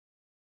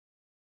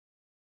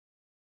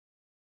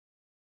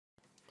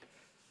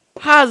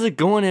How's it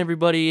going,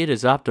 everybody? It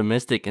is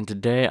Optimistic, and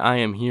today I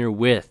am here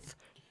with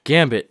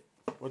Gambit.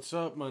 What's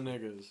up, my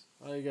niggas?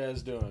 How you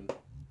guys doing?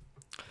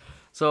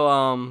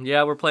 So,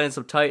 yeah, we're playing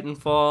some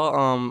Titanfall,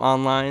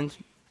 online.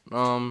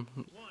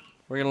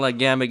 We're gonna let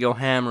Gambit go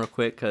ham real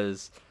quick,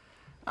 because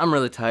I'm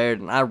really tired,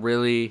 and I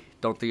really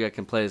don't think I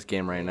can play this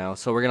game right now.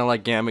 So we're gonna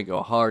let Gambit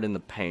go hard in the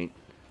paint.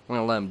 We're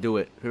gonna let him do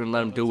it. We're gonna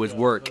let him do his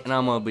work, and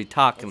I'm gonna be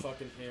talking.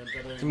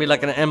 It's gonna be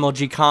like an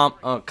MLG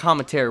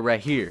commentary right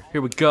here.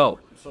 Here we go.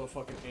 I'm so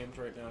fucking amped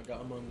right now. Got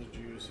him on the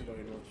juice. You don't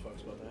even know what the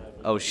fuck's about to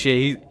happen. Oh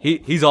shit,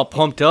 he's all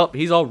pumped up.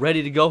 He's all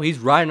ready to go. He's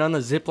riding on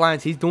the zip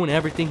lines. He's doing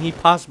everything he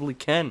possibly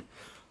can.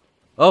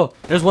 Oh,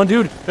 there's one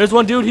dude. There's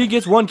one dude. He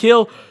gets one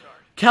kill.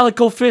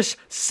 Calico Fish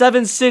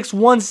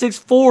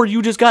 76164.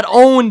 You just got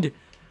owned.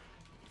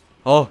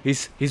 Oh,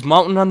 he's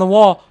mounting on the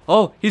wall.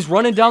 Oh, he's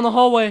running down the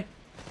hallway.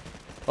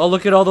 Oh,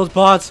 look at all those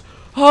bots.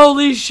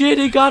 Holy shit,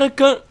 he got a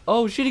gun.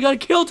 Oh shit, he got a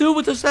kill too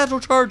with the satchel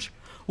charge.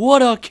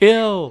 What a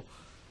kill.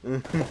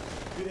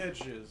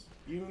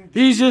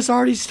 He's just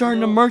already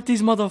starting to murk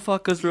these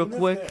motherfuckers real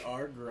quick. If they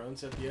are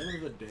grunts, at the end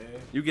of the day,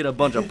 you get a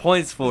bunch of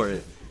points for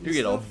it. You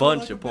get a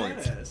bunch of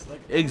points. Like,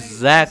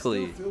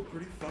 exactly. I still feel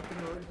pretty fucking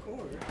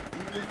hardcore,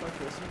 even if I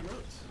kill some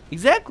grunts.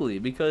 Exactly,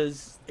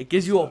 because it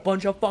gives you a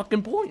bunch of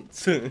fucking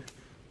points.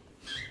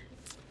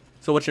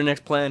 So what's your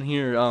next plan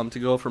here, to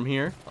go from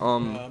here?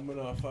 I'm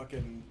gonna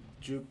fucking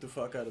juke the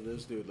fuck out of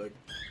this dude, like,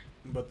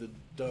 but the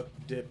duck,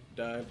 dip,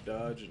 dive,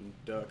 dodge, and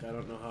duck, I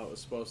don't know how it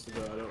was supposed to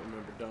go. I don't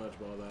remember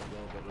dodgeball that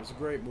well, but it was a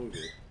great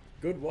movie.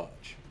 Good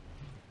watch.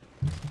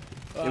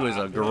 It was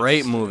a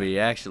great movie,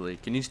 actually.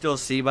 Can you still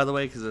see, by the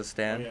way, because of the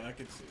stand? Oh, yeah, I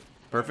can see.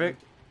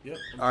 Perfect? Yep.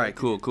 Alright,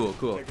 cool.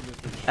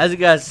 As you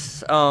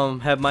guys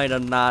might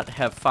not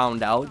have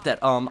found out, that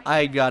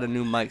I got a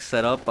new mic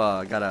set up.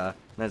 Got a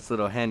nice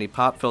little handy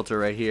pop filter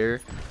right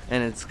here,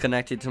 and it's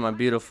connected to my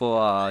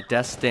beautiful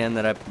desk stand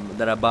that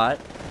I bought.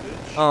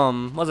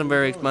 Wasn't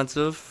very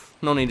expensive.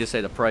 No need to say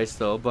the price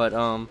though, but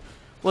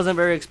wasn't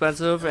very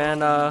expensive,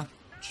 and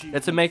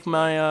it's to make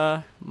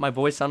my my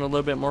voice sound a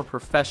little bit more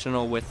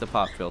professional with the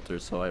pop filter.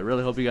 So I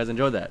really hope you guys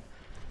enjoyed that.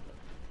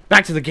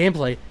 Back to the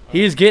gameplay.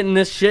 He's getting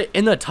this shit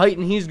in the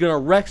Titan. He's gonna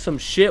wreck some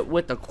shit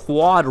with the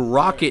quad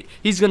rocket.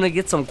 He's gonna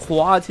get some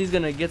quads. He's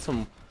gonna get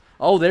some.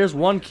 Oh, there's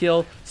one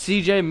kill.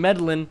 CJ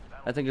Medlin,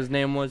 I think his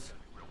name was.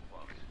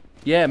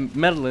 Yeah,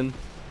 Medlin.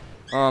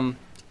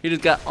 He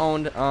just got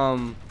owned.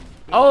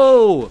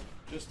 Oh.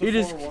 Who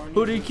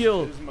did he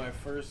kill? This is my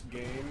first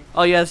game.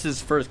 Oh yeah, this is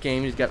his first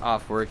game. He's got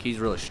off work. He's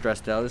really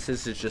stressed out. This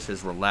is just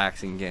his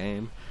relaxing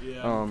game.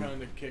 Yeah, I'm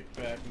kind of kicked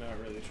back, not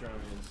really trying.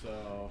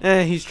 So.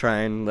 He's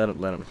trying. Let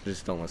him.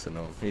 Just don't listen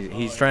to him.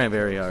 He's trying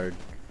very hard.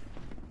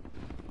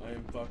 I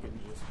am fucking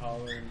just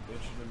hollering,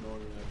 bitching, and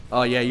moaning.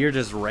 Oh yeah, you're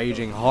just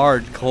raging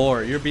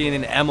hardcore. You're being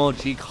an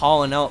MLG,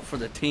 calling out for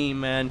the team,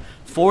 man,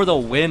 for the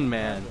win,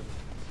 man.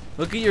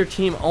 Look at your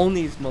team own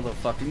these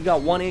motherfuckers. You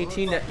got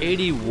 118 to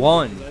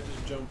 81. I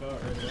just jump out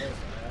right away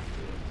if I have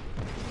to.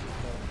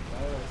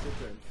 Why would I sit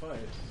there and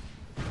fight?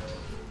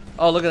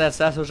 Oh, look at that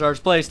satchel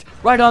charge placed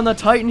right on the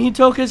Titan. He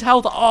took his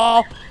health.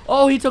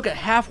 Oh, he took it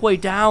halfway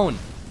down.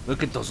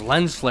 Look at those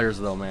lens flares,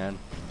 though, man.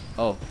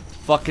 Oh,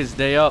 fuck his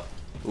day up.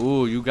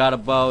 Ooh, you got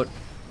about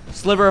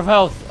sliver of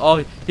health.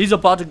 Oh, he's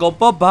about to go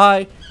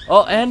bye-bye.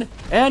 Oh, and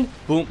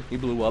boom, he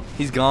blew up.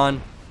 He's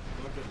gone.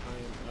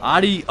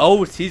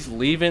 Adios. He's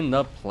leaving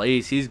the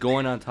place. He's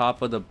going on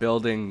top of the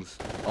buildings.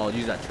 Oh,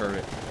 use that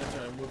turret.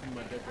 I'm whipping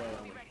my dick out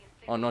on him.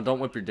 Oh no, don't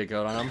whip your dick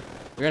out on him.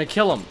 You're gonna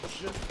kill him.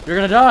 You're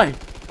gonna die.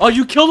 Oh,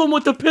 you killed him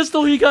with the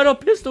pistol. He got a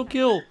pistol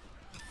kill.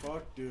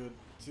 Fuck, dude.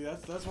 See,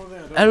 that's one thing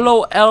I don't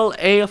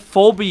LOLA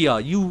phobia.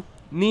 You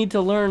need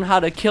to learn how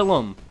to kill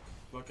him.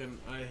 Fucking,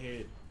 I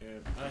hate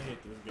this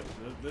game.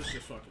 This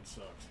just fucking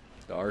sucks.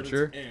 The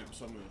archer? It's amp,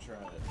 so I'm gonna try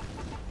it.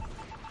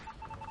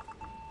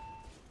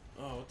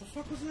 Oh, what the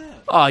fuck was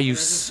that? Oh, you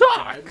suck.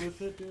 Died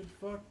with it, dude?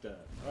 Fuck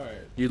that.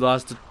 Alright. You've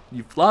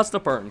lost a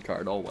parting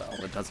card. Oh well,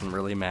 it doesn't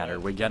really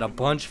matter. We get a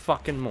bunch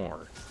fucking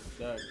more.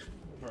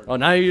 Oh,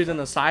 now you're using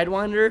the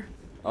Sidewinder?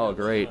 Oh,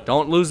 great.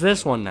 Don't lose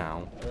this one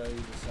now.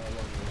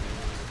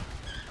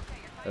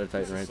 Got a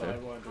Titan right there.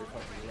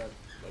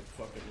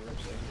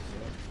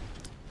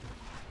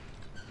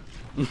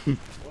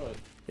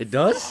 It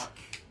does?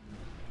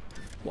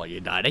 Well,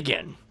 you died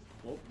again.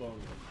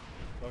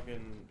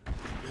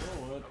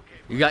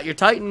 You got your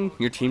Titan.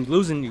 Your team's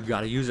losing. You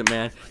gotta use it,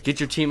 man. Get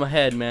your team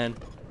ahead, man.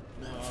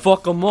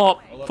 Fuck them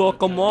up. Fuck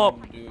them up.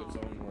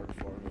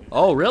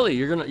 Oh, really?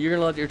 You're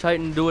gonna let your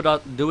Titan do it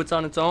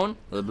on its own?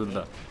 Blah, blah,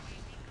 blah.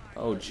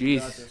 Oh,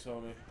 jeez.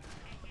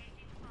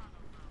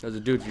 There's a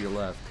dude to your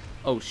left.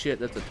 Oh shit,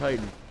 that's a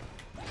Titan.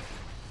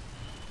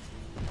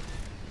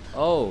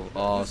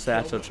 Oh,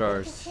 satchel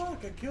charged.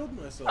 Fuck, I killed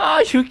myself.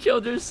 Ah, you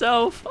killed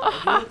yourself.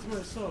 I did it to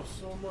myself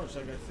so much.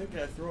 Like, I think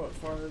I throw it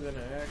farther than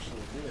I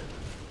actually did.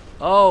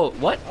 Oh,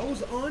 what? I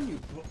was on you.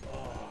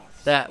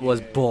 That was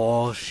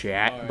bullshit.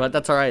 Right. But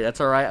that's alright. That's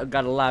alright. I've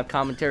got a live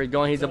commentary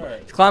going. He's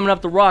climbing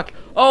up the rock.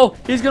 Oh,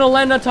 he's going to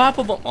land on top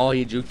of him. Oh,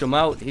 he juked him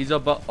out. He's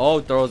up. Oh,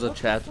 throws a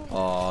chest.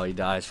 Oh, he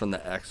dies from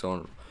the X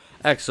zone.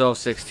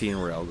 XO16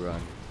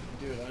 railgun.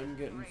 Dude, I'm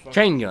getting fucking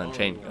Chain gun.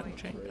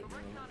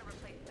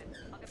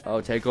 Oh,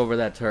 take over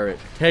that turret.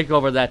 Take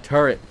over that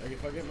turret. Like,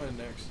 if I get my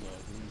neck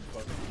snuffed, I'm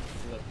fucking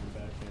flipping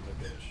backhand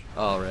a bitch.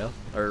 Oh, rail?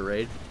 Or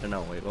raid?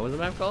 No, wait, what was the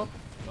map called?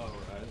 Oh,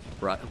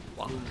 Right.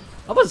 Wow.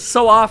 I was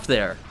so off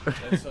there.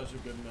 That's such a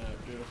good map,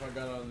 dude. If I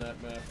got on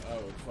that map, I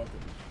would fucking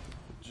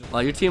just...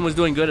 Well, your team was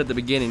doing good at the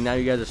beginning. Now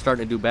you guys are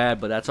starting to do bad,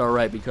 but that's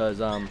alright because,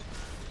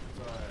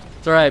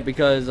 It's alright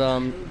because,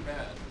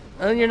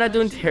 you're not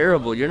doing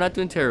terrible. You're not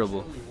doing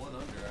terrible.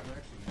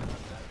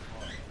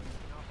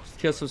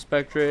 Kill some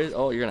spectrators.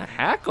 Oh, you're gonna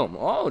hack them.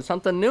 Oh, it's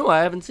something new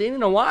I haven't seen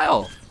in a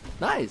while.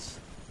 Nice.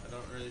 I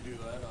don't really do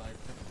that. I like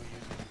typically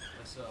use it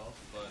myself,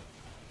 but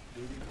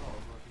duty calls.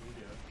 What can you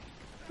do?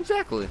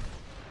 Exactly.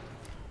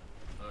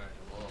 Alright,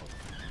 well,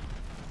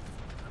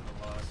 I'm a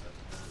boss at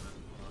the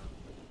time.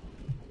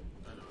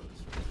 I know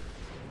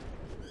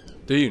this.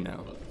 Do you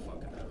know? Wait, what?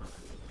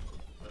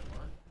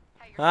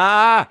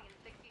 Ah!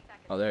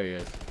 Oh, there he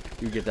is.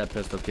 You get that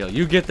pistol kill.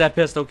 You get that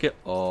pistol kill.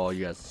 Oh,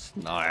 you got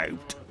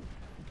sniped.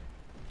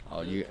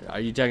 Oh, are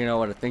you checking out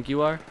what I think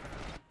you are?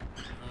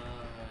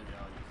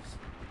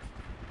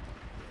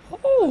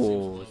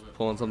 Oh, he's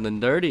pulling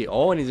something dirty.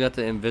 Oh, and he's got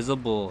the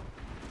invisible,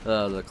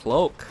 the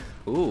cloak.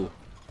 Ooh,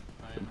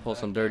 can pull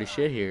some dirty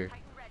shit here.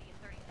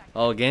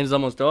 Oh, game's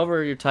almost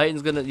over. Your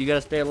Titan's you gotta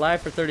stay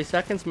alive for 30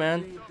 seconds,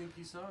 man.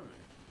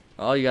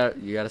 Oh, you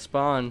gotta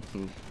spawn.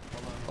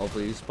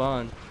 Hopefully you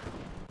spawn.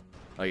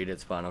 Oh, you did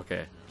spawn.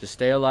 Okay, just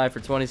stay alive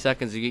for 20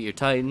 seconds. You get your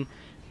Titan,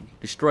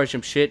 destroy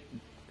some shit.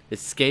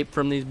 Escape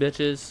from these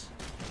bitches.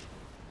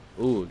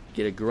 Ooh,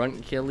 get a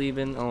grunt kill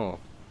even. Oh,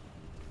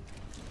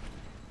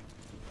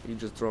 you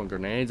just throwing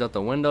grenades out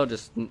the window,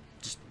 just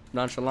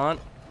nonchalant.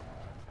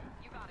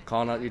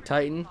 Calling out your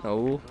Titan.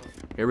 Oh,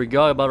 here we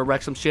go. About to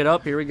wreck some shit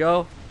up. Here we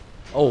go.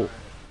 Oh.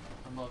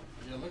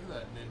 Yeah, look at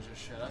that ninja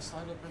shit. I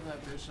signed up in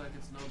that bitch like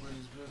it's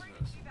nobody's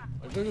business.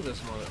 Like, look at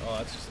this mother. Oh,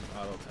 that's just an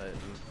auto Titan.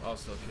 I'll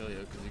still kill you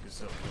because you can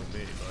still kill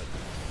me, but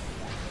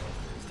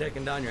It's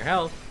taking down your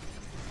health.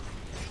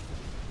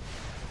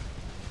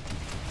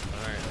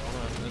 alright, hold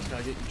on. Let's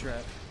gotta get you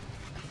trapped.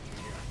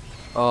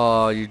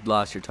 Oh, you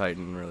lost your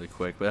Titan really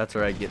quick, but that's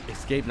alright. Get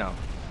escape now.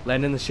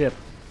 Land in the ship.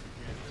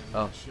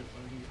 Oh.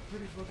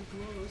 Pretty fucking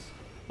close.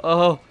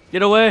 Oh,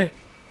 get away.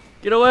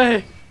 Get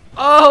away.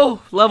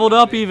 Oh, leveled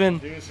up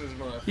even.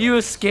 You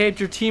escaped.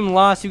 Your team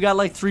lost. You got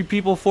like 3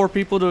 people, 4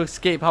 people to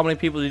escape. How many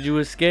people did you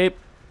escape?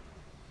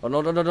 Oh,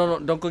 no.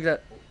 Don't click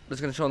that.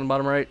 It's going to show on the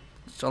bottom right.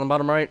 It's on the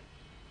bottom right.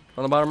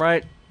 On the bottom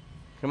right.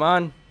 Come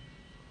on.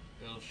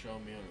 It'll show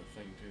me on the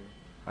thing too.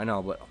 I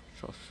know, but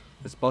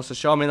it's supposed to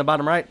show me in the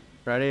bottom right.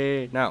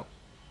 Ready? Now.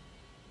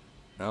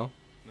 No?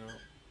 No.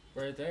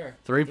 Right there.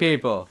 3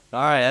 people.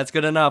 Alright, that's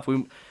good enough.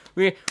 We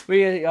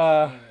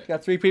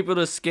got 3 people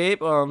to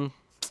escape.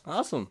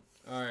 Awesome.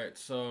 Alright,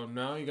 so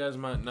now you guys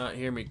might not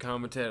hear me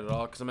commentate at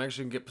all because I'm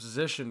actually going to get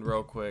positioned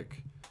real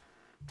quick.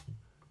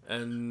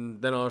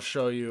 And then I'll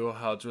show you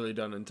how it's really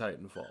done in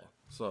Titanfall.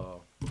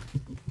 So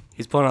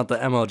he's pulling out the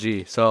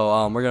MLG.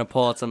 So we're going to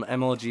pull out some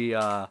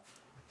MLG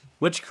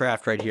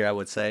witchcraft right here, I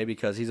would say,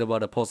 because he's about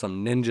to pull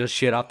some ninja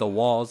shit off the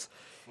walls.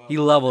 He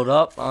leveled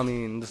up. I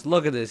mean, just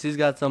look at this. He's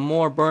got some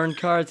more burn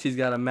cards. He's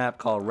got a map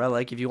called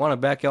Relic. If you want to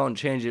back out and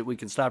change it, we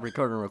can stop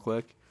recording real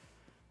quick.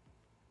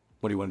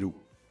 What do you want to do?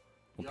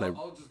 We'll play.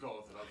 I'll just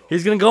go with it.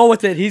 He's going to go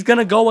with it. He's going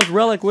to go with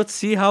Relic. Let's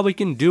see how we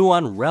can do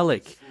on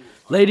Relic.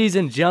 Ladies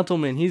and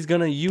gentlemen, he's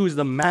going to use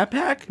the map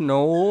hack?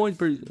 No.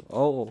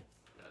 Oh.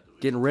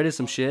 Getting rid of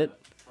some shit.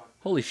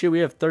 Holy shit, we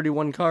have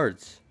 31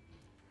 cards.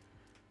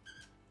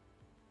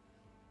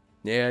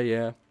 Yeah.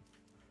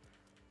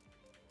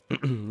 You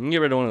can get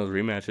rid of one of those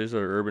rematches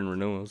or urban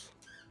renewals.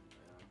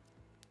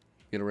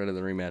 Get rid of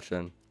the rematch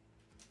then.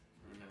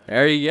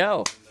 There you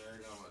go.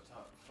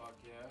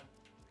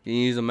 You can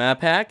use a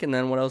map hack, and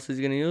then what else is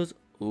he going to use?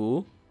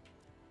 Ooh.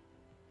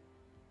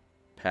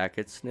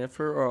 Packet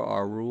sniffer or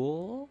our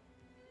rule?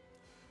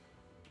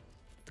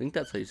 I think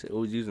that's how you say it.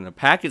 Oh, he's using a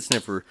packet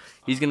sniffer.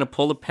 He's going to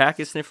pull the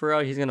packet sniffer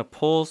out. He's going to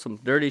pull some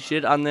dirty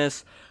shit on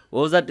this.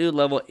 What was that dude?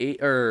 Level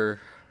 8 or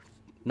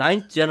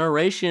 9th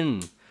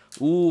generation.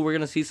 Ooh, we're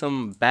going to see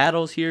some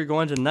battles here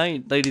going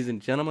tonight, ladies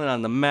and gentlemen,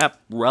 on the map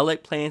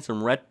Relic, playing some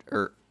He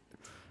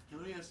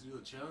only has to do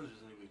the challenges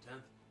and he'll be 10th.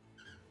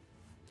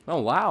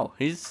 Oh, wow.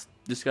 He's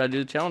just got to do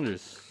the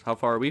challenges. How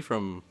far are we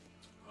from...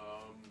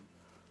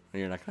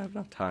 You're not going to have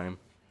enough time.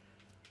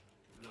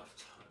 Enough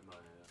time,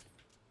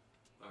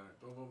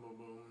 Alright, boom.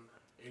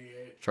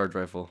 88. Charge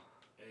rifle.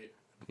 8.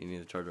 You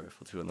need a charge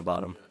rifle, too, on the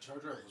bottom. Yeah,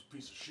 charge rifle's a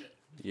piece of shit.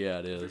 Yeah,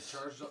 it If it is.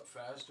 charged up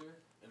faster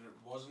and it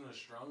wasn't as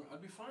strong,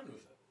 I'd be fine with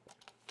it.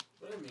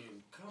 But I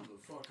mean, come the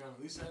fuck on.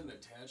 At least I had an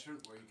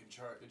attachment where you can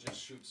charge. It just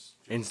shoots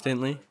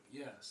Instantly?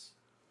 Yes.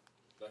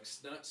 Like,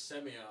 not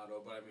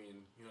semi-auto, but I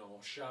mean, you know,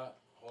 shot.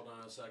 Hold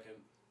on a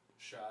second.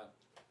 Shot.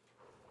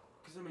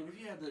 Because I mean, if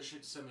you had that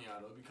shit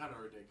semi-auto, it'd be kind of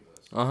ridiculous.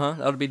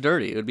 That would be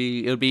dirty. It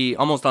would be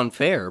almost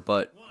unfair,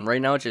 but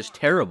right now it's just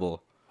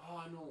terrible. Oh,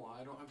 I know why.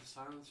 I don't have the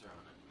silencer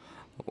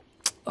on it.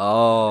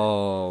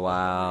 Oh,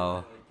 wow.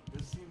 Like,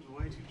 this seems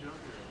way too junky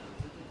right now.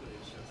 Typically,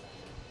 it's just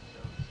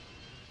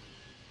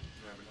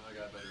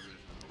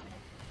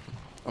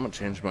I'm gonna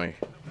change the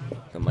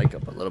mic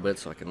up a little bit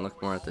so I can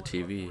look more at the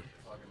TV.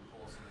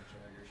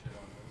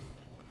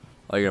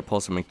 Oh, you're gonna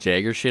pull some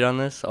McJagger shit on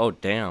this? Oh,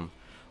 damn.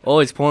 Oh,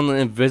 he's pulling the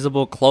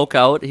invisible cloak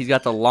out. He's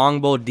got the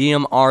longbow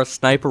DMR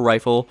sniper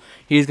rifle.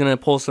 He's gonna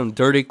pull some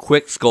dirty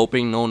quick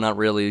scoping. No, not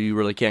really. You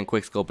really can't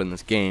quick scope in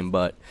this game,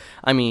 but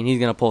I mean, he's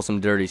gonna pull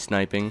some dirty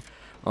sniping.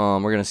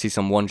 We're gonna see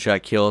some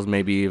one-shot kills,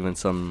 maybe even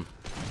some.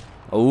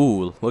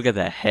 Oh, look at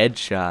that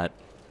headshot,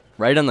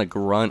 right on the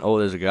grunt. Oh,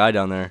 there's a guy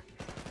down there.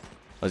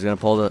 Oh, he's gonna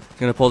pull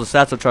the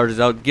satchel charges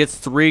out. Gets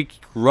 3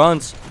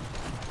 grunts.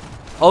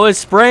 Oh, he's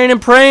spraying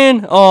and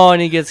praying. Oh,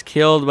 and he gets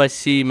killed by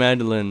C.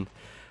 Medlin.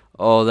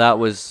 Oh, that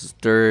was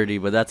dirty,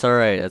 but that's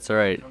alright. That's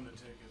alright.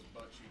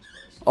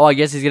 Oh, I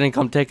guess he's gonna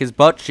come take his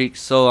butt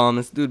cheeks. So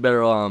this dude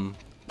better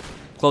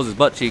close his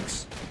butt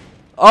cheeks.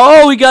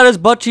 Oh, he got his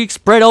butt cheeks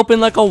spread open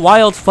like a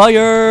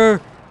wildfire.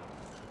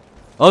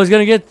 Oh, he's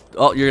gonna get.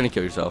 Oh, you're gonna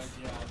kill yourself.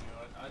 Yeah,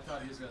 I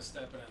thought he was gonna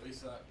step in. At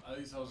least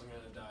I wasn't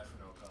gonna die for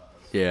no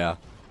cause. Yeah,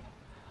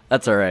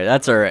 that's alright.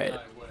 That's alright.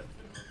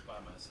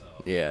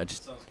 Yeah,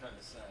 just. Sounds kind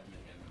of saddening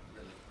and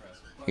really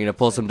depressing. You gonna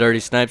pull some dirty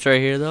snipes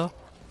right here, though?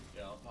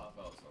 Yeah, I'll pop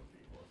out some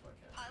people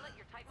if I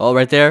can. Oh,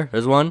 right there.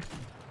 There's one.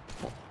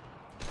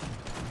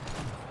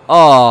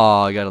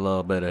 Oh, I got a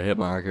little bit of hit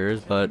markers,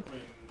 but.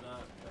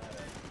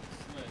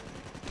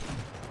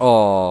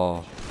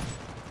 Oh.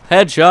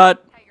 Headshot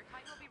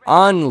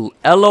on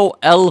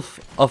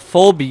LOL-phobia.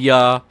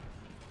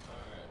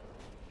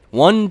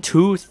 1,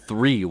 2,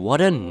 3.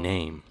 What a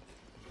name.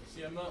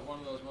 See, I'm not one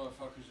of those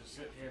motherfuckers just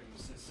sit here and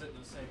sit in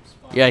the same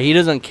spot. Yeah, he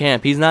doesn't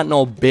camp. He's not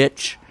no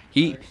bitch.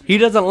 He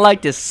doesn't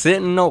like to sit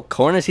in no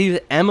corners.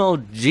 He's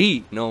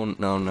MLG.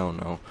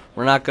 No.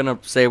 We're not gonna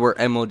say we're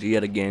MLG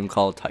at a game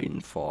called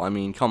Titanfall. I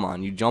mean, come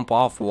on. You jump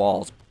off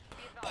walls.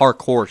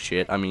 Parkour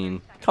shit. I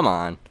mean, come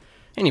on.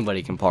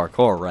 Anybody can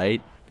parkour,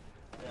 right?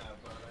 Yeah,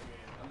 but I mean,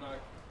 I'm not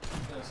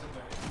gonna sit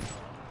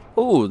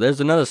there. Ooh,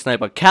 there's another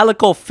sniper.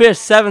 Calico Fish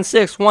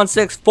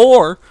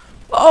 76164.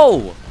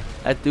 Oh,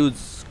 that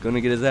dude's gonna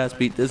get his ass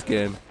beat this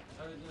game.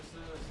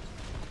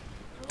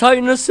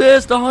 Titan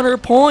assist,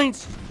 100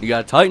 points. You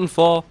got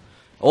Titanfall.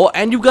 Oh,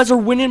 and you guys are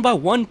winning by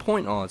 1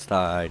 point. Oh, it's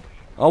tied.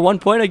 Oh, 1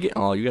 point again.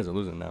 Oh, you guys are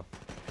losing now.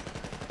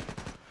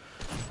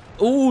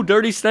 Ooh,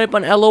 dirty snipe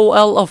on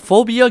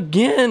LOL-phobia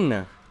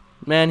again.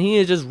 Man, he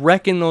is just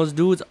wrecking those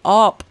dudes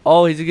up.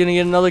 Oh, he's gonna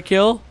get another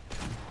kill.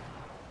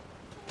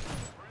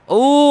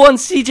 Oh, on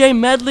CJ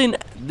Medlin.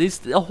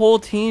 The whole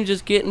team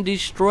just getting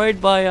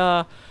destroyed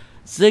by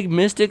Zig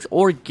Mystics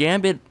or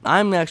Gambit.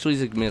 I'm actually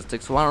Zig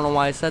Mystics, so I don't know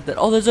why I said that.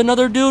 Oh, there's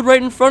another dude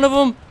right in front of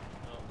him.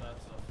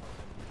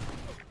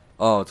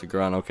 Oh, it's a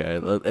grunt. Okay,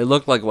 it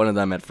looked like one of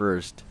them at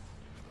first.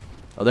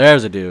 Oh,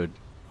 there's a dude.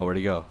 Oh, where'd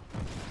he go?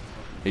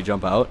 Did he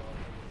jump out?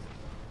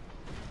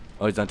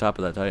 Oh, he's on top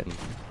of that Titan.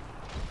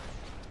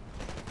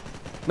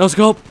 No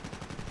scope.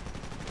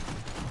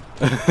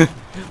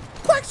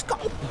 Black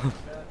scope.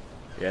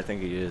 Yeah, I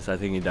think he is. I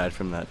think he died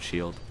from that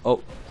shield.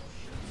 Oh.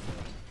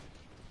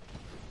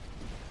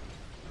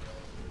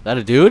 That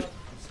a dude?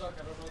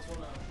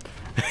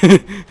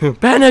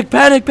 Panic,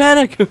 panic,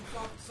 panic!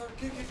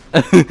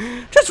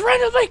 Just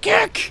randomly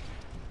kick!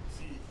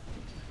 See,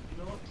 you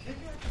know what? Kick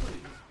actually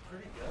is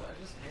pretty good. I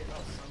just hate how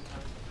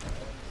sometimes.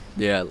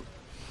 Yeah.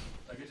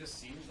 Like, it just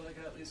seems like,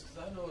 at least,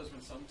 because I know there's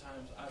been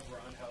sometimes I've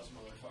roundhouse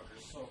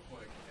motherfuckers so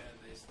quick and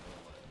they still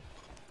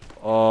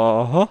live.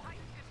 Uh-huh.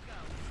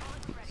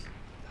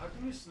 How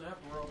can you snap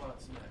a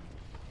robot's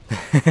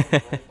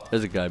neck?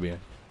 There's a guy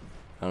behind.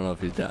 I don't know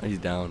if he's down. He's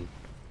down.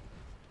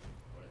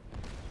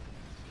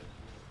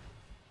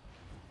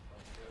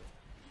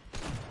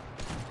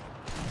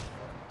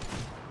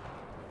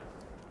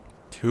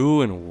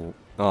 Oh,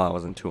 I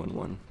wasn't 2 and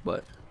 1,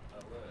 but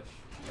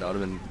that would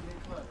have been.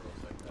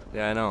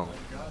 Yeah, I know.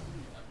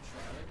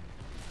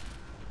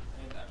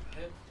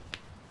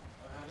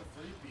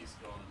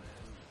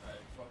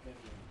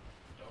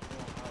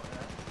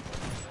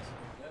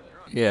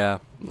 Yeah,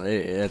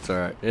 it's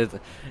alright. It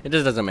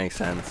just doesn't make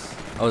sense.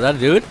 Oh, is that a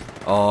dude?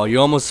 Oh,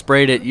 you almost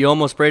sprayed it. You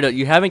almost sprayed it.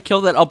 You haven't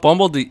killed that a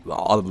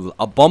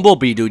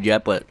bumblebee dude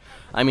yet, but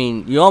I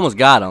mean, you almost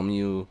got him.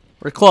 You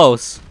were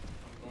close.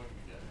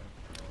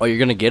 Oh, you're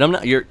gonna get him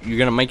now? You're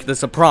gonna make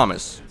this a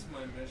promise.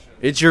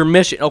 It's your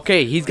mission.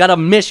 Okay, he's got a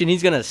mission.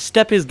 He's gonna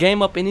step his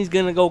game up and he's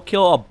gonna go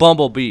kill a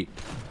bumblebee.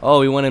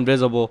 Oh, he went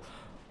invisible.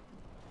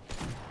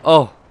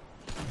 Oh,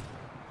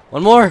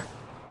 one more,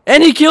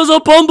 and he kills a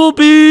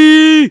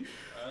bumblebee.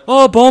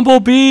 Oh,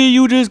 bumblebee,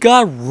 you just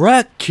got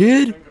wrecked,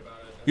 kid.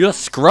 You a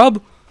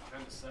scrub.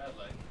 Kind of sad,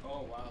 like,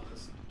 oh wow,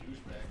 this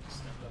douchebag just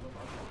stepped on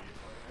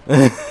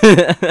a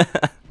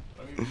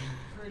bumblebee.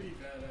 Pretty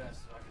badass.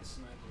 I can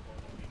snipe a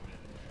bumblebee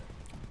mid-air.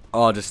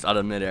 Oh, just out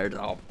of midair.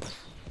 Oh,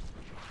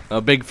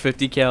 a big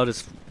 50 cal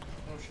just.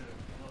 Oh shit.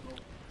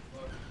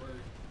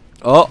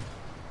 Oh.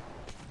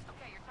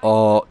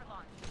 Oh.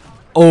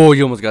 Oh,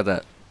 you almost got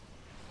that.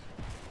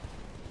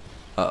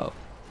 Uh-oh.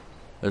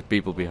 There's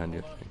people behind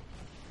you.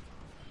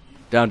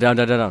 Down, down,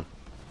 down, down, down.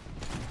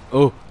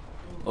 Oh.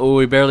 Oh,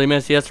 he barely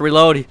missed. He has to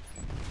reload.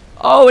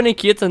 Oh, and he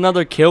gets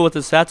another kill with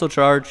his satchel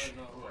charge.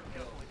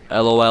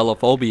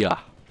 LOLophobia.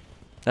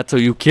 That's who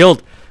you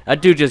killed.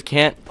 That dude just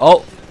can't.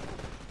 Oh,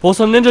 pull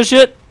some ninja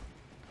shit.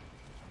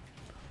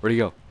 Where'd he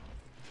go?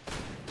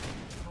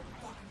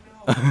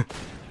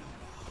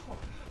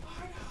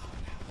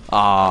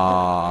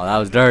 Ah, that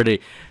was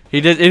dirty.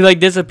 He like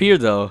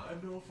disappeared though. I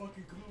have no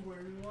fucking clue where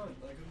he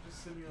went. Like I'm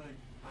just sitting here like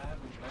I have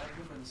a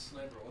magnum and a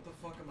sniper. What the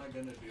fuck am I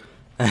gonna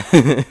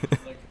do?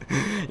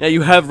 Like, yeah,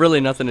 you have really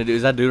nothing to do.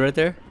 Is that dude right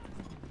there?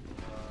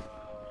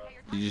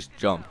 You just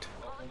jumped.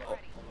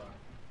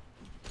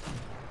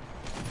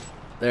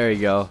 There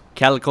you go.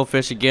 Calico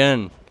fish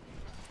again.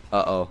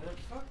 Uh-oh.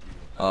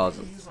 Oh,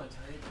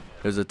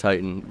 there's a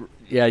Titan.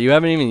 Yeah, you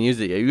haven't even used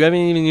it yet. You haven't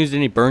even used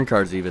any burn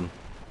cards even.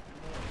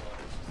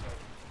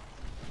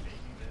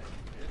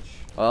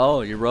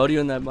 Oh, you're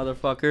rodeoing that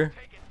motherfucker?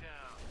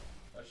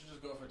 I should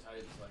just go for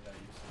Titans like I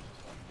used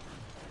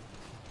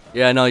to.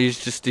 Yeah, no, you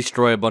just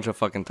destroy a bunch of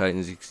fucking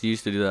Titans. You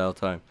used to do that all the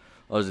time.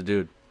 Oh, there's a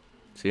dude.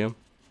 See him?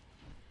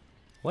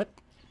 What?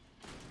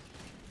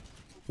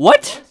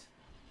 What?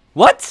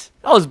 What?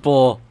 That was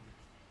bull.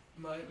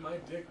 My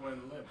dick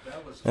went limp.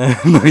 That was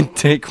My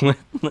dick went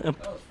limp.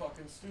 that was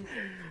fucking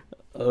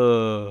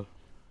stupid.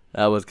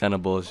 That was kind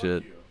of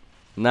bullshit.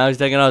 Now he's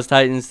taking out his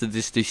Titans to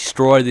just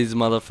destroy these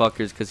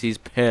motherfuckers because he's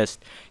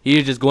pissed.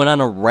 He's just going on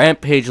a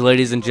rampage,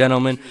 ladies and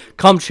gentlemen.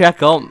 Come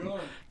check out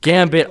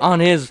Gambit on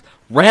his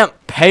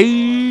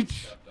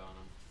rampage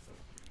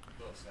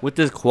with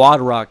his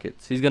quad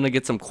rockets. He's gonna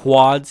get some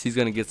quads. He's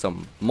gonna get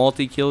some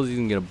multi-kills. He's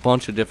gonna get a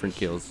bunch of different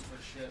kills.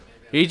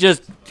 He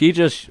just.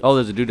 Oh,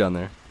 there's a dude down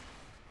there.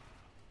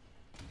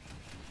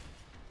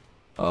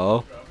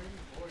 Oh.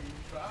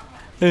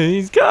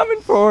 He's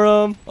coming for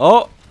him.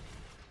 Oh.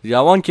 He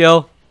got one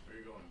kill.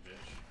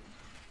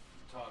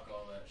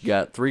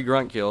 Got 3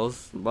 grunt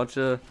kills, a bunch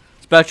of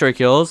Spectre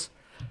kills.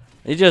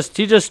 He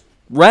just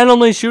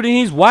randomly shooting.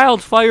 He's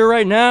wildfire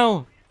right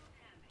now.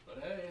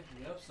 But hey,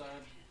 the upside,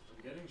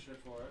 I'm getting shit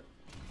for it.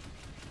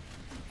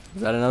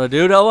 Is that another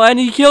dude? Oh, and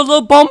he killed a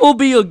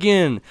Bumblebee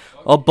again.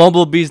 Oh,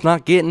 Bumblebee's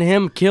not getting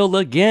him killed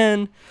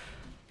again.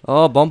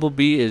 Oh,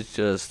 Bumblebee is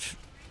just.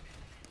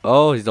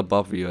 Oh, he's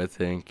above you, I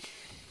think.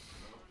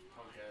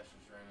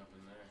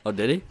 Oh,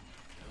 did he?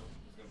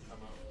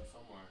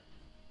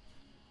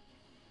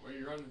 Where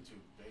you running to,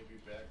 baby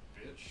back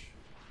bitch?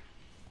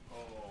 Oh.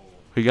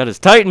 He got his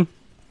Titan.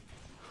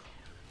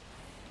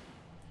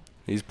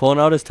 He's pulling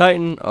out his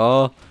Titan.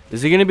 Oh,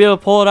 is he gonna be able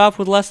to pull it off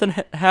with less than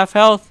half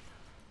health?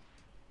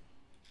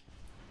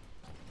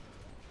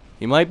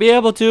 He might be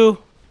able to.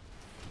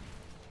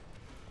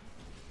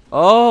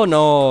 Oh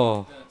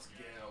no.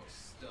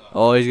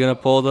 Oh, he's gonna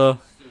pull the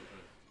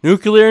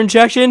nuclear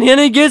injection, and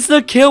he gets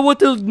the kill with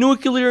the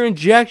nuclear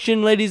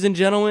injection, ladies and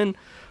gentlemen.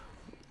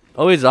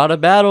 Oh, he's out of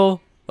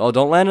battle. Oh,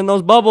 don't land in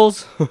those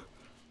bubbles. I'm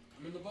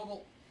in the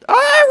bubble.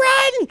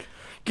 Oh, run!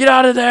 Get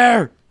out of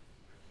there!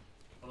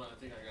 Hold on, I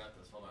think I got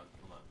this. Hold on.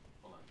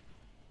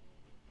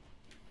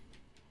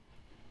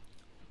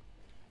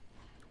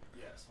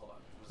 Yes, hold on.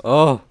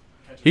 Oh,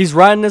 he's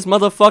riding this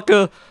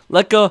motherfucker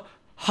like a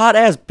hot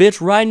ass bitch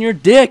riding your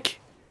dick.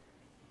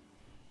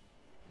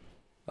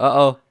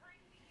 Uh-oh.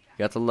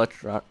 Got the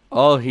electron.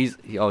 Oh, he's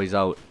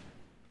out.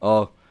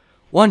 Oh,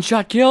 one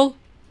shot kill.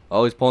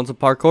 Oh, he's pulling some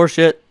parkour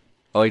shit.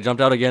 Oh, he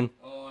jumped out again.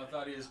 Oh, I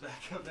thought he was back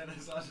up, then I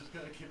was just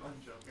gonna keep on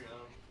jumping on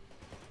him.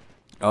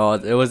 Oh,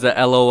 it was the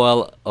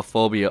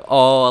LOLophobia.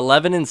 Oh,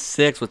 11 and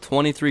 6 with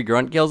 23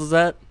 grunt kills. Is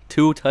that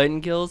 2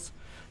 Titan kills?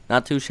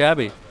 Not too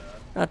shabby.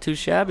 Not too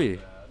shabby.